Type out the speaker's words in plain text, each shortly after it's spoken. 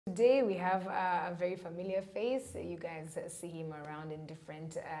Today we have a very familiar face. You guys see him around in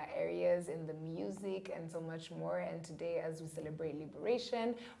different areas in the music and so much more. And today, as we celebrate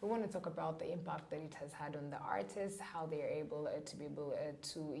liberation, we want to talk about the impact that it has had on the artists, how they are able to be able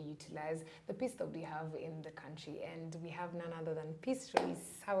to utilize the peace that we have in the country. And we have none other than Peace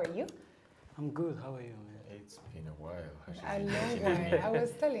Reese. How are you? I'm good. How are you, man? It's been a while. A long while. I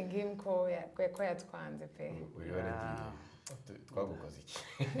was telling him, quiet. We already twagukoze iki.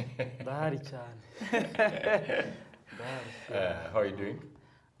 Ndahari cyane. How are you doing?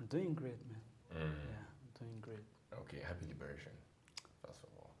 I'm doing great, man. Yeah, I'm doing great. Okay, happy liberation, first of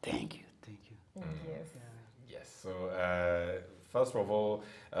all. Thank you. Yes. Yes, so first of all,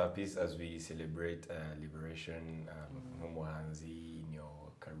 peace as we celebrate liberation, Bahanzi, in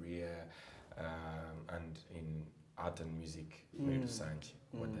your career, and in art and music, what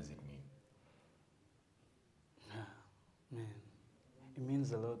does it mean? Man, it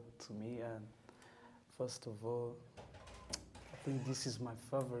means a lot to me, and first of all, I think this is my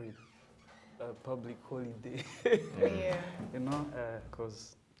favorite public holiday. Yeah. You know,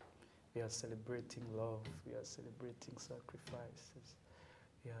 because we are celebrating love, we are celebrating sacrifices,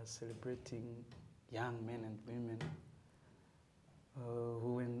 we are celebrating young men and women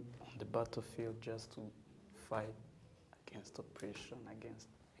who went on the battlefield just to fight against oppression, against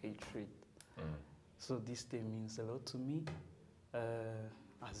hatred. So this day means a lot to me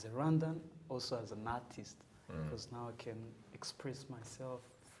as a Rwandan, also as an artist, because now I can express myself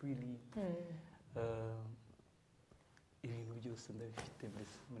freely. Ibintu byose ndabifite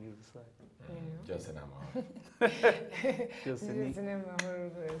muri rusange. Just an amount. Just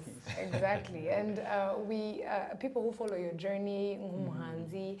Exactly. And we people who follow your journey,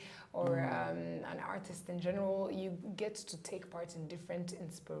 Umunsi, or an artist in general, you get to take part in different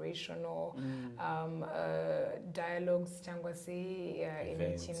inspirational dialogues, cyangwa se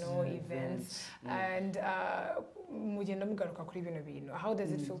imikino, events, and mugenda mugaruka kuri bino bintu. How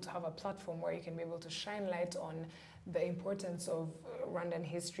does it feel to have a platform where you can be able to shine light on the importance of Rwandan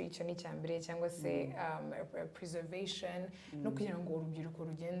history, cyangwa se preservation, no kugira ngo urubyiruko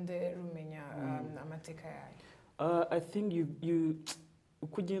rugende rumenya amateka yayo? I think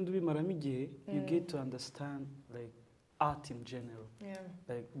ukugenda ubimaramo igihe, you get to understand like art in general,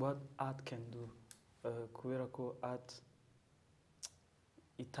 like what art can do. Kubera ko art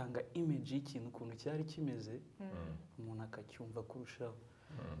itanga image y'ikintu ukuntu cyari kimeze, umuntu akacyumva kurushaho.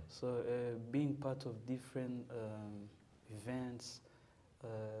 So being part of different events,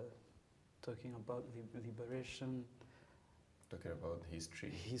 talking about liberation, Talking about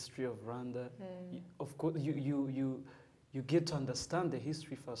history of Rwanda. Of course, you get to understand the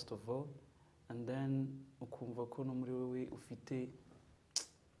history first of all, and then ukumva ko no muri wewe ufite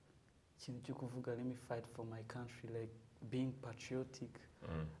ikintu cyo kuvuga, let me fight for my country, like being patriotic.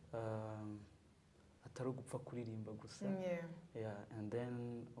 Atari ugupfa kuririmba gusa. Yeah, and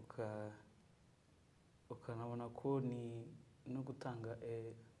then ukanabona ko ni no gutanga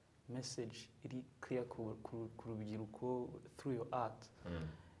a message iri clear ku rubyiruko through your art.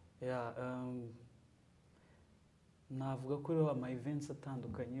 Yeah, navuga ko rero ama events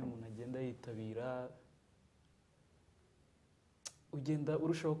atandukanye umuntu agenda yitabira, ugenda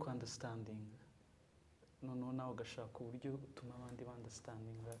urushaho ku understanding, noneho nawe ugashaka uburyo utuma abandi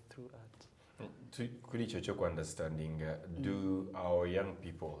understanding through art. Kuri icyo cyo understanding, do our young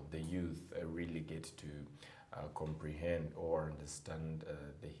people, the youth, really get to comprehend or understand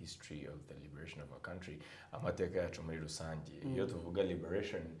the history of the liberation of our country? Amateka yacu muri rusange. Iyo tuvuga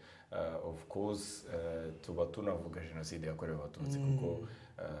liberation, of course, tuba tunavuga jenoside yakorewe abatutsi, kuko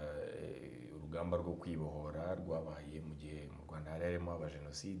urugamba rwo kwibohora rwabaye mu gihe mu Rwanda harimo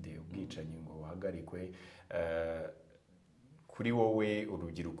abajenoside, ubwicanyi ngo buhagarikwe. Kuri wowe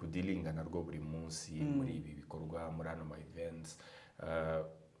urubyiruko udilinga narwo buri munsi muri ibi bikorwa, muri ano ma events,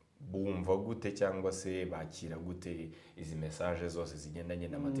 bumva gute cyangwa se bakira gute izi message zose zigendanye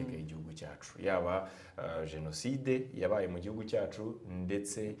n'amateka y'igihugu cyacu, yaba jenoside yabaye mu gihugu cyacu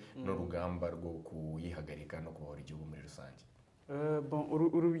ndetse n'urugamba rwo kuyihagarika no kubohora igihugu muri rusange? Bon,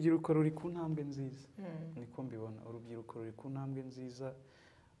 urubyiruko ruri ku ntambwe nziza, niko mbibona. Urubyiruko ruri ku ntambwe nziza,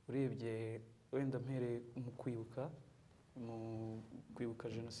 urebye wenda mpere mu kwibuka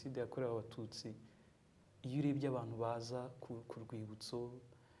jenoside yakorewe abatutsi. Iyo urebye abantu baza ku rwibutso,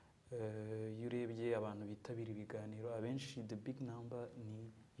 iyo urebye abantu bitabira ibiganiro, abenshi the big number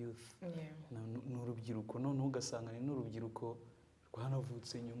ni youth, ni urubyiruko. Noneho ugasanga ni n'urubyiruko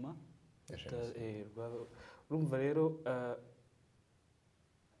rwanavutse nyuma. Urumva rero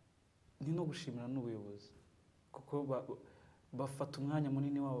ni no gushimira n'ubuyobozi, kuko bafata umwanya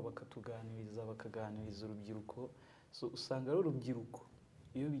munini wabo bakaganiriza urubyiruko. So usanga ari urubyiruko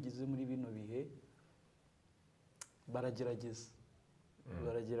iyo bigeze muri bino bihe baragerageza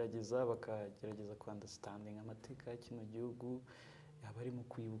bakagerageza understanding amateka ya kino gihugu, yaba ari mu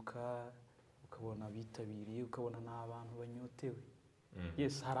kwibuka, ukabona abitabiriye, ukabona n'abantu banyotewe.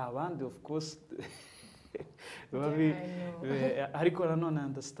 Yes, hari abandi of course ariko nanone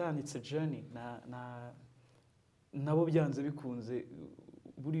understand it's a journey. Nabo byanze bikunze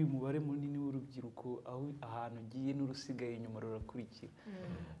buri umubare munini w'urubyiruko aho ahantu ugiye n'urusigaye inyuma rurakurikira.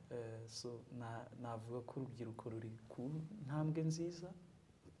 So navuga ko urubyiruko ruri ku ntambwe nziza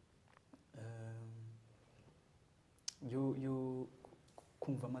yo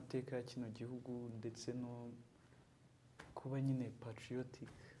kumva amateka ya kino gihugu ndetse no kuba nyine patriotic.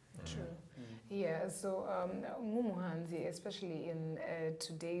 True. Yeah, so nk'umuhanzi, especially in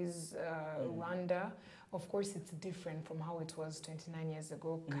today's Rwanda, of course it's different from how it was 29 years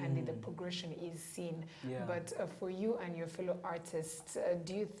ago. Kandi the progression is seen. Yeah. But for you and your fellow artists,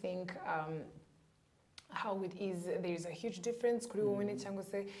 do you think how it is, there is a huge difference kuri wowe cyangwa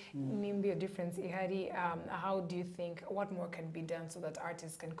se nimba iyo difference ihari, how do you think, what more can be done so that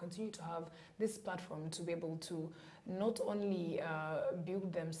artists can continue to have this platform to be able to not only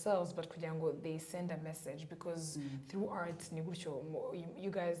build themselves but kugira ngo they send a message, because through art ni gutyo you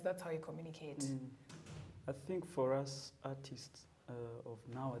guys, that's how you communicate. I think for us artists of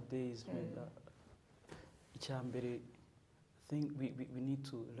nowadays, icyambere, I think we need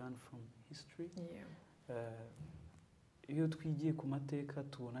to learn from history. Yeah. Iyo twigiye ku mateka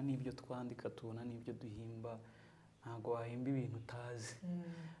tubona n'ibyo twandika, tubona n'ibyo duhimba, ntabwo wahimba ibintu utazi.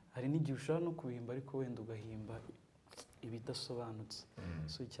 Hari n'igihe ushobora no kubihimba ariko wenda ugahimba ibidasobanutse.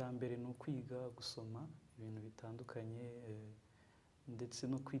 So icyambere ni ukwiga gusoma ibintu bitandukanye, ndetse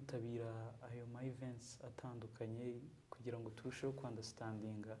no kwitabira ayo ma events atandukanye kugira ngo turusheho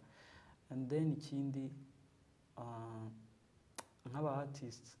understandinga. And then ikindi nk'aba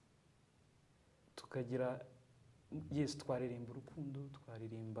artists tukagira, yes, twaririmba urukundo,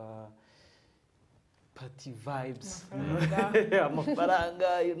 twaririmba party vibes,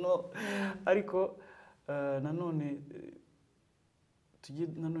 amafaranga, you know, ariko nanone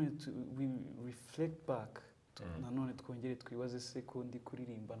we reflect back, nanone twongere twibaze se ko ndi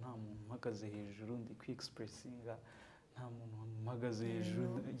kuririmba nta muntu uhagaze hejuru, ndi kwi-expressinga nta muntu uhagaze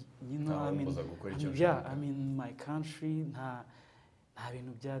hejuru, you know, I mean my country, nta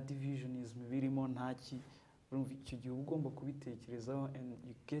bintu bya divisionism birimo, ntaki. Icyo gihe ugomba kubitekerezaho, and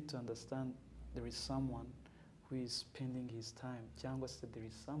you get to understand there is someone who is spending his time, cyangwa se there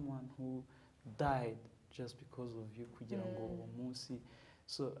is someone who died just because of you kugira ngo uwo munsi.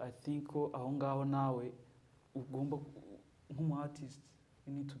 So I think ko aho ngaho nawe ugomba nk'umu artist,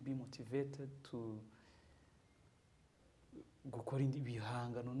 you need to be motivated to gukora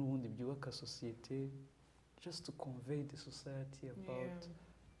ibihangano n'ubundi byubaka societe, just to convey the society about,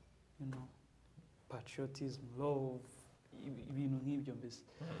 you know, patriotism, love, ibintu nk'ibyo mbese.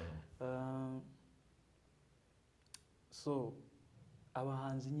 So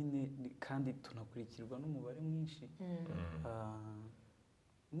abahanzi nyine kandi tunakurikirwa n'umubare mwinshi.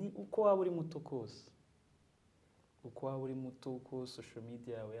 Ni uko waba uri muto kose, uko social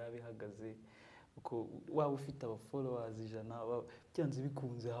media yawe yaba ihagaze, uko waba ufite aba followers 100, byanze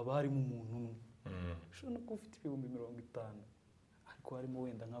bikunze haba harimo umuntu umwe. Ushobora no kuba ufite 50,000 ariko harimo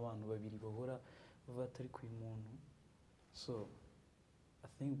wenda nk'abantu 2 bahora bava atari ku muntu. So I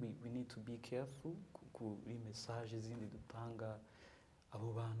think we need to be careful kuri message zindi dutanga,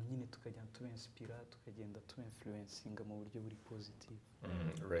 abo bantu nyine tukagenda tuinspira, tukagenda tuinfluencinga mu buryo buri positive.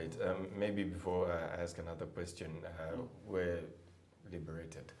 Right. Maybe before I ask another question, we're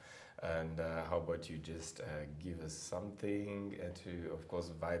liberated. And how about you just give us something to, of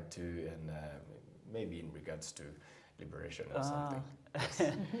course, vibe to, and maybe in regards to liberation or something. Yes. As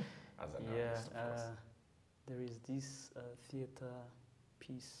an artist, of course. There is this theater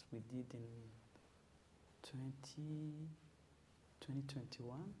piece we did in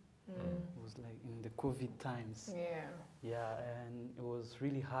 2021. It was like in the COVID times. Yeah, and it was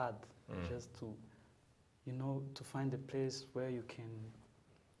really hard just to, you know, to find a place where you can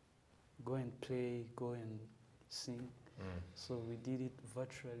go and play, go and sing. So we did it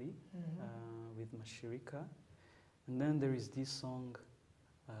virtually with Mashirika. And then there is this song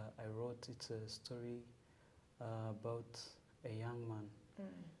I wrote. It's a story about a young man.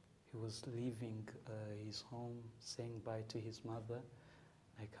 He was leaving his home, saying bye to his mother,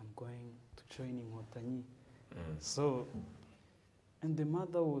 like, I'm going to join Inkotanyi. So, and the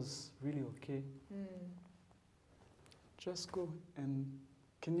mother was really okay. Just go. And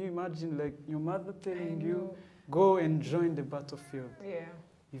can you imagine, like, your mother telling you, go and join the battlefield? Yeah.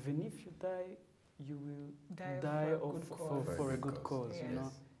 Even if you die, you will Die die for a good cause. for a good cause, you Yes.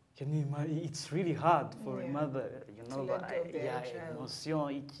 know. Can you imagine? It's really hard for a Yeah. mother, you know, let go of their yeah, child.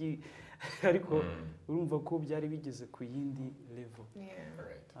 emotion, iki, ariko urumva ko byari bigeze ku yindi level. Yeah.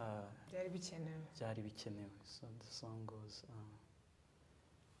 Right. Byari bikenewe. Byari bikenewe. So the song goes,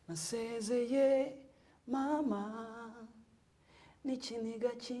 nasezeye mama n'ikiniga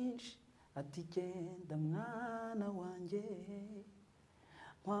cyinshi ati genda mwana wanjye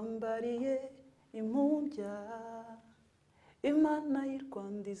nkwambariye impumbya Imana y'u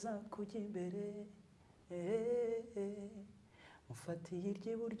Rwanda izakujya imbere mufatiye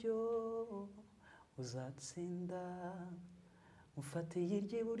iry'iburyo uzatsinda mufatiye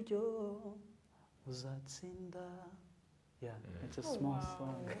iry'iburyo uzatsinda. Yeah, it's a small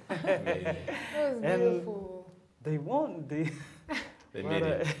song. Amazing. That was beautiful. They won. They made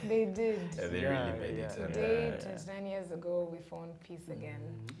it. They did. They really made it. And, Today, 29 years ago, we found peace again.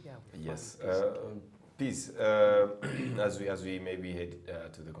 Yeah. yes. Peace. As we maybe head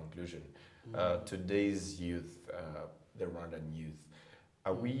to the conclusion, today's youth, the Rwandan youth,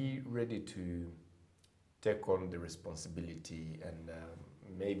 are we ready to take on the responsibility and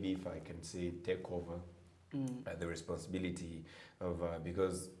maybe, if I can say, take over the responsibility of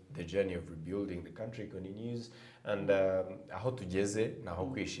because the journey of rebuilding the country continues and aho tugeze naho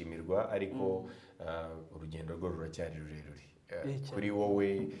kwishimirwa ariko urugendo rwo ruracyari rurerure kuri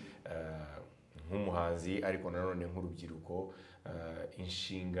wowe nk'umuhanzi ariko nanone nk'urubyiruko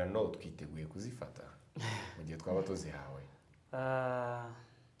inshingano twiteguye kuzifata mu gihe twaba tuzihawe.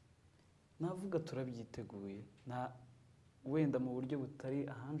 Navuga turabyiteguye wenda mu buryo butari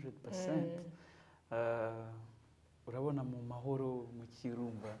 100%. Urabona mu mahoro mu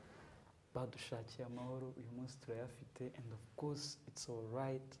kirumba badushakiye amahoro uyu munsi turayafite and of course it's all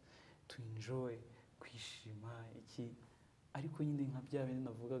right to enjoy kwishima iki ariko nyine nka bya bintu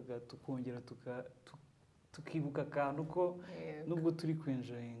navugaga tukongera tukibuka akantu ko nubwo turi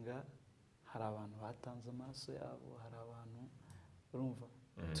kwenjoyinga hari abantu batanze amaso yabo hari abantu urumva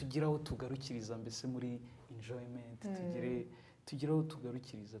tugira aho tugarukiriza mbese muri enjoyment tugire aho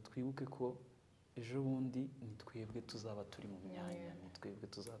tugarukiriza twibuke ko ejo bundi ni twebwe tuzaba turi mu myanya ni twebwe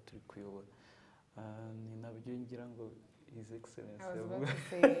tuzaba turi kuyobora ni nabyo ngira ngo His Excellency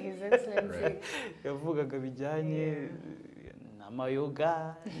yavugaga bijyanye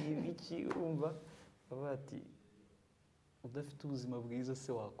n'amayoga n'ibiki urumva avuga ati udafite ubuzima bwiza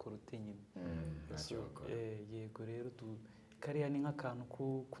se wakora ute nyine yego rero kariya ni nk'akantu ko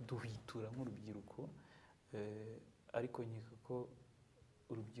kuduhwitura nk'urubyiruko ariko nkeka ko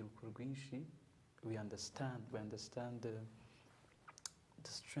urubyiruko rwinshi we understand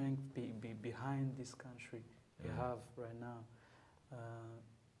the strength behind this country we have right now.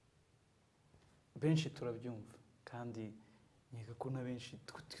 Benshi turabyumva kandi nkeka ko na benshi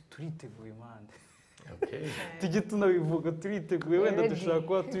turiteguye impande tujye tunabivuga turiteguye wenda dushobora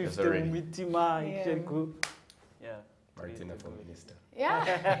kuba tubifite mu mitima ariko Martina for Minister. Yeah.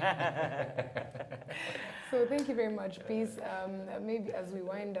 So thank you very much, Peace. Maybe as we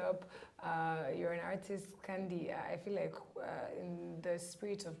wind up, you're an artist, Kandi. I feel like in the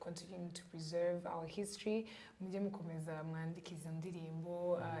spirit of continuing to preserve our history, mujye mukomeza mwandikiza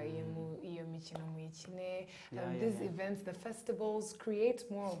indirimbo, iyo mikino muyikine, these events, the festivals, create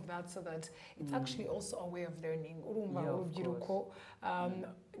more of that so that it's actually also a way of learning. Urumva urubyiruko,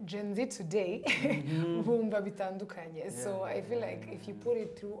 Gen Z today, bumva bitandukanye. So I feel like if you put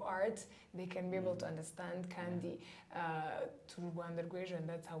it through art, they can be able to understand Kandi to Rwanda rw'ejo, and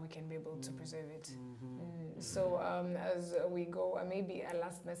that's how we can be able to preserve it. So as we go, maybe a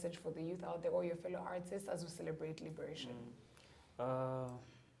last message for the youth out there or your fellow artists as we celebrate liberation.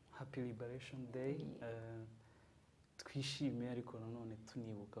 Happy Liberation Day. Twishime ariko nanone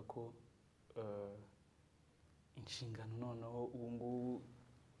tunibuka ko inshingano noneho ubu ngubu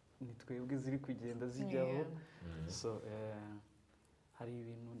ni twebwe ziri kugenda zijyaho. So hari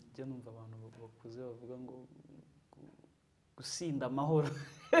ibintu njya numva abantu bakuze bavuga ngo gusinda amahoro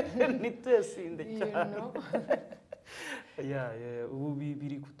nitesinde cyane. Ubu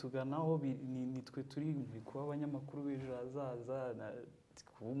biri kutuganaho ni twe turi kuba abanyamakuru b'ejo hazaza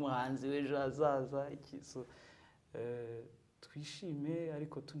kuba umuhanzi w'ejo hazaza so twishime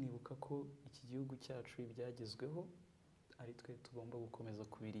ariko tunibuka ko iki gihugu cyacu ibyagezweho ari twe tugomba gukomeza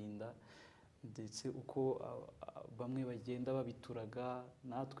kubirinda ndetse uko bamwe bagenda babituraga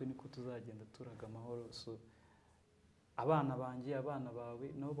natwe niko tuzagenda turaga amahoro. So abana banjye abana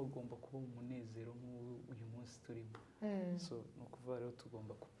bawe nabo bagomba kuba mu munezero nk'uyu munsi turimo. So no kuva rero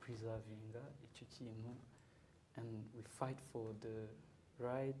tugomba kupreservinga icyo kintu and we fight for the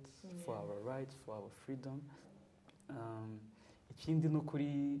rights, for our rights, for our freedom. Ikindi no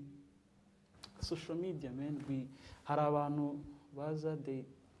kuri social media man, hari abantu baza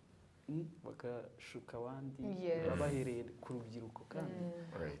bagashuka abandi Yes. bahereye ku rubyiruko kandi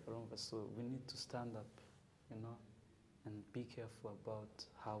Right. urumva, so we need to stand up, you know, and be careful about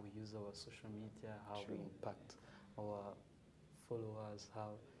how we use our social media, how we True. impact our followers,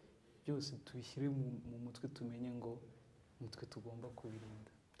 how byose tubishyire mu mutwe, tumenye ngo nitwe tugomba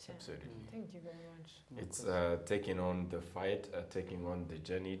kubirinda. Absolutely. Thank you very much. It's taking on the fight, taking on the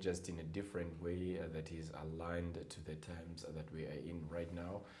journey, just in a different way that is aligned to the times that we are in right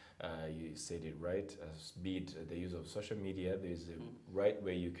now. You said it right, be it the use of social media, there is a right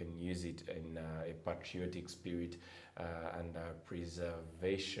way you can use it in a patriotic spirit and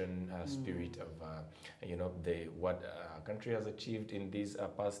preservation spirit of, you know, what our country has achieved in these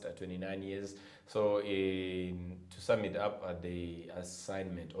past 29 years. So to sum it up, the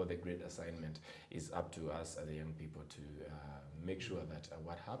assignment or the great assignment is up to us, the young people, to make sure that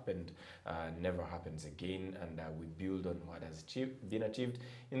what happened never happens again, and we build on what has been achieved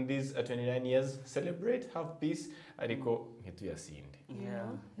in these 29 years. Celebrate, have peace, ariko ntituyasinde.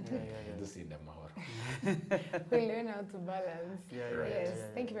 Yeah. Dusinde amahoro. We learn how to balance. Yes.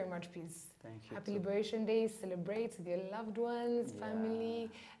 Thank you very much, Peace. Thank you. Happy too. Liberation Day. Celebrate with your loved ones, family,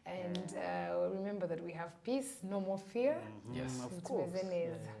 and remember that we have peace, no more fear. Yes. Of course.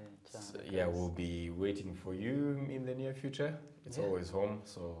 So, yeah, we'll be waiting for you in the near future. It's always home,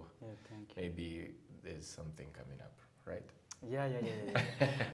 so thank you. maybe there's something coming up, right? Yeah.